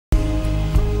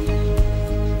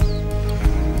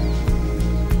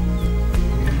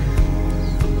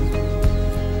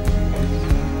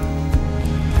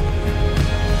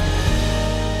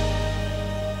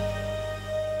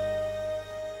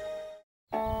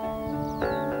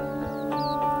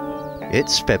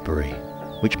It's February,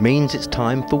 which means it's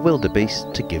time for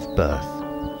wildebeest to give birth.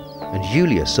 And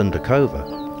Yulia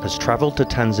Sundakova has travelled to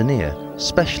Tanzania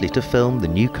specially to film the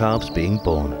new calves being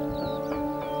born.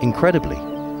 Incredibly,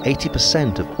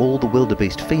 80% of all the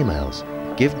wildebeest females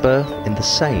give birth in the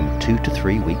same 2 to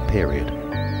 3 week period.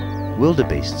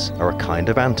 Wildebeests are a kind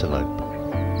of antelope,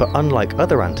 but unlike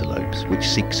other antelopes which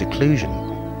seek seclusion,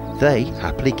 they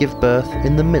happily give birth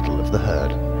in the middle of the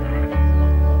herd.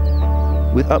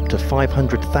 With up to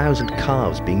 500,000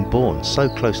 calves being born so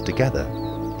close together,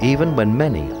 even when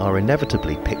many are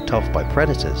inevitably picked off by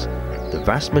predators, the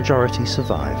vast majority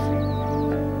survive.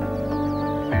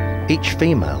 Each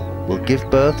female will give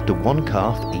birth to 1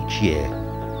 calf each year,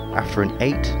 after an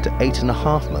 8 to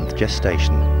 8.5 month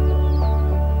gestation.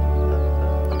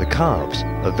 The calves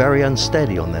are very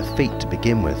unsteady on their feet to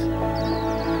begin with.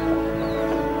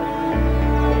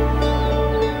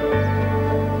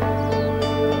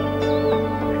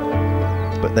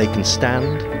 But they can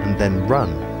stand and then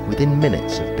run within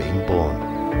minutes of being born.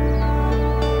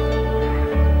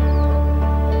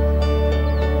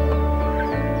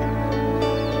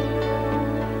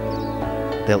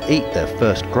 They'll eat their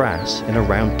first grass in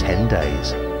around 10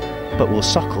 days, but will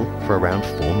suckle for around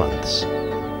 4 months.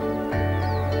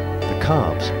 The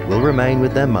calves will remain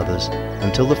with their mothers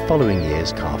until the following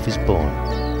year's calf is born,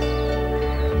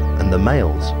 and the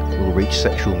males will reach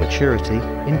sexual maturity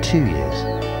in 2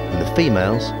 years, and the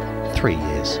females 3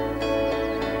 years.